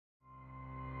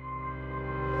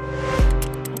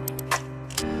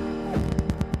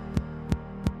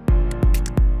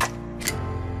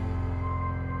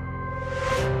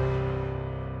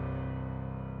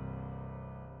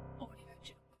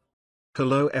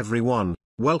Hello everyone,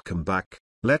 welcome back.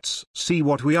 Let's see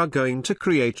what we are going to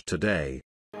create today.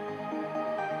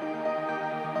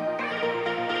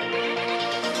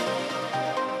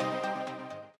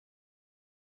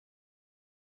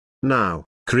 Now,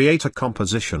 create a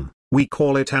composition. We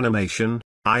call it animation.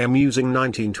 I am using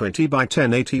 1920 by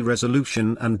 1080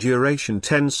 resolution and duration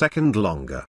 10 seconds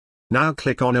longer. Now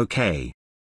click on OK.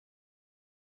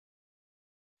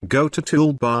 Go to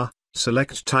Toolbar,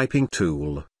 select Typing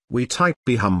Tool. We type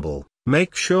Be Humble.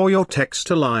 Make sure your text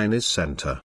align is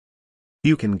center.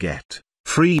 You can get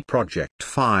free project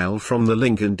file from the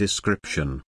link in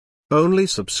description. Only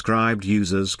subscribed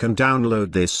users can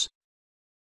download this.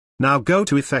 Now go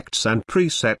to Effects and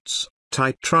Presets,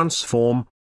 type Transform.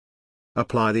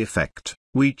 Apply the effect.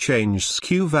 We change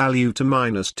skew value to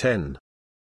 -10.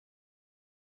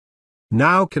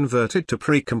 Now convert it to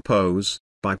Pre-Compose,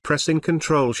 by pressing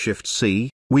Ctrl-Shift-C,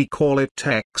 we call it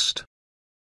Text.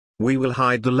 We will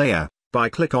hide the layer, by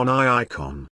click on eye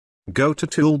icon. Go to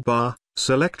Toolbar,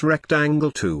 select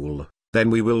Rectangle tool, then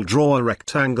we will draw a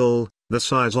rectangle, the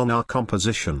size on our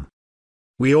composition.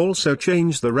 We also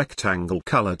change the rectangle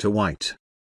color to white.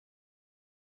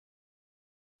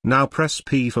 Now press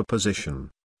P for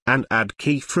position, and add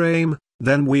keyframe,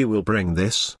 then we will bring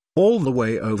this, all the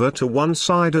way over to one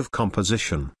side of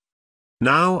composition.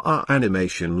 Now our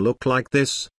animation look like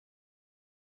this.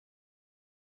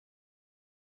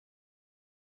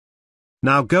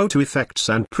 Now go to Effects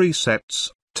and Presets,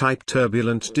 type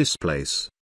Turbulent Displace.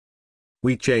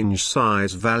 We change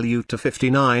size value to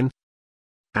 59,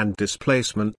 and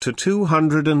displacement to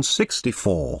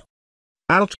 264.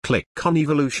 Alt-click on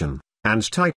Evolution, and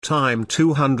type time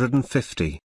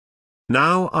 250.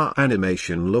 Now our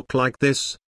animation look like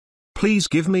this. Please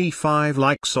give me 5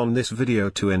 likes on this video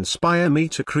to inspire me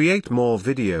to create more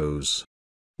videos.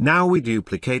 Now we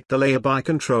duplicate the layer by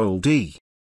Ctrl-D.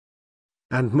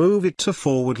 And move it to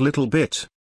forward little bit.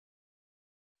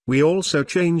 We also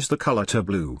change the color to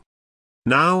blue.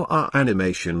 Now our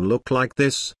animation look like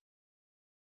this.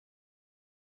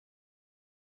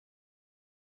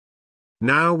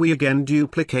 Now we again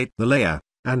duplicate the layer,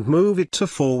 and move it to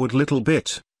forward little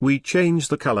bit, we change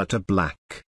the color to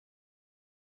black.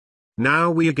 Now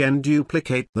we again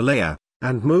duplicate the layer,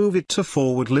 and move it to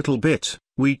forward little bit,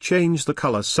 we change the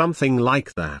color something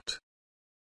like that.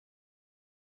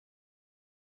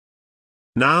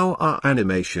 Now our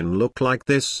animation look like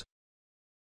this.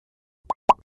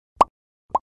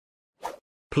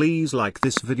 Please like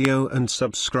this video and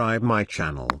subscribe my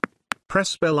channel.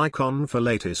 Press bell icon for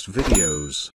latest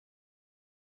videos.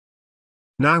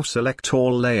 Now select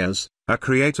all layers,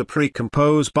 create a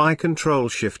pre-compose by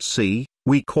Ctrl-Shift-C,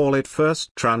 we call it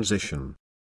First Transition.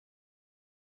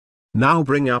 Now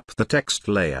bring up the text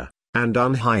layer, and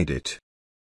unhide it.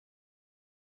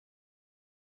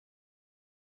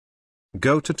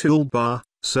 Go to Toolbar,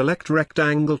 select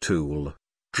Rectangle tool.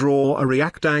 Draw a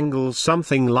rectangle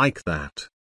something like that.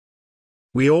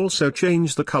 We also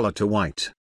change the color to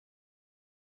white.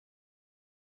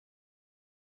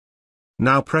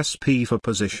 Now press P for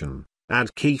position,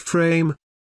 add keyframe.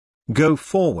 Go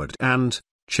forward and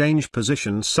change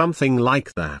position something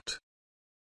like that.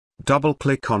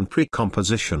 Double-click on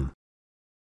Pre-Composition.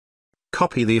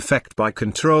 Copy the effect by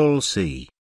Ctrl-C.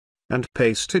 And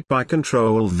paste it by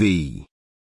Ctrl-V.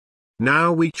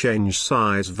 Now we change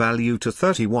size value to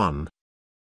 31.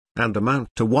 And amount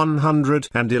to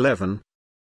 111.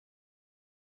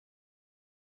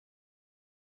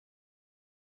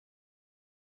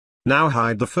 Now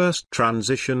hide the first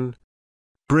transition.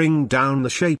 Bring down the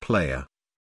shape layer.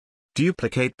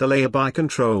 Duplicate the layer by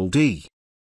Ctrl-D.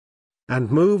 And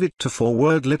move it to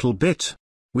forward little bit.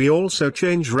 We also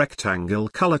change rectangle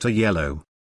color to yellow.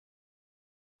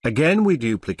 Again we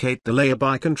duplicate the layer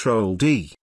by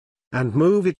Ctrl-D. And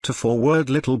move it to forward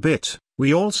little bit,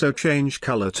 we also change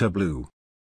color to blue.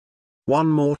 One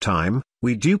more time,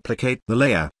 we duplicate the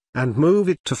layer, and move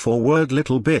it to forward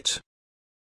little bit.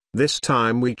 This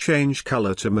time we change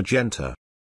color to magenta.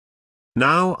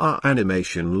 Now our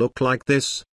animation look like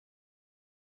this.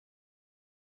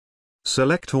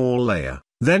 Select all layer,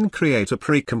 then create a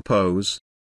pre-compose.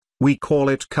 We call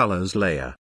it Colors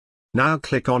layer. Now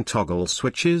click on Toggle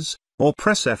Switches, or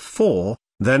press F4,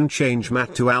 then change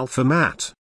Matte to Alpha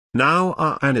Matte. Now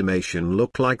our animation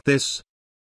look like this.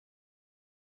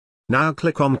 Now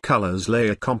click on Colors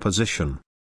Layer Composition.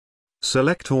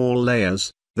 Select all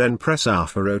layers, then press R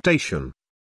for rotation.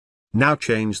 Now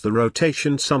change the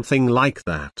rotation something like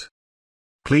that.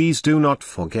 Please do not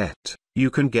forget, you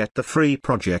can get the free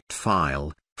project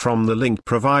file, from the link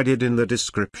provided in the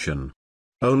description.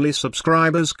 Only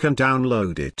subscribers can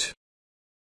download it.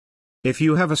 If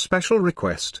you have a special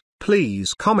request,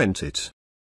 please comment it.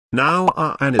 Now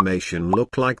our animation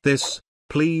look like this.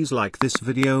 Please like this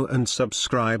video and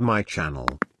subscribe my channel.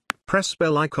 Press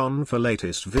bell icon for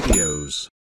latest videos.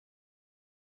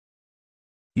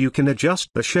 You can adjust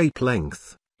the shape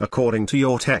length according to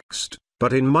your text,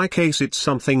 but in my case it's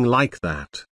something like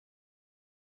that.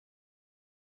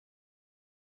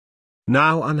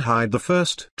 Now unhide the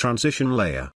first transition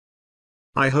layer.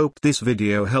 I hope this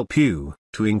video help you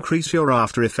to increase your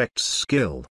After Effects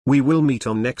skill. We will meet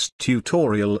on next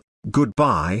tutorial.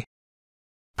 Goodbye.